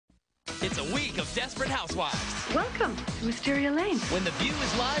It's a week of Desperate Housewives. Welcome to Wisteria Lane. When The View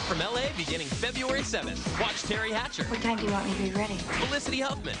is live from LA beginning February 7th. Watch Terry Hatcher, What time do you want me to be ready? Felicity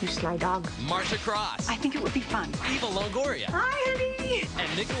Huffman, You sly dog. Marsha Cross, I think it would be fun. Eva Longoria, Hi, honey.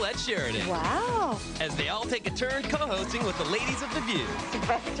 and Nicolette Sheridan. Wow. As they all take a turn co-hosting with the ladies of The View. It's the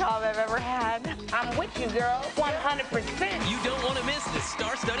best job I've ever had. I'm with you, girl. 100%. You don't want to miss this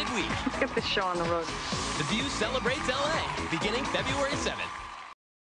star-studded week. Let's get this show on the road. The View celebrates LA beginning February 7th.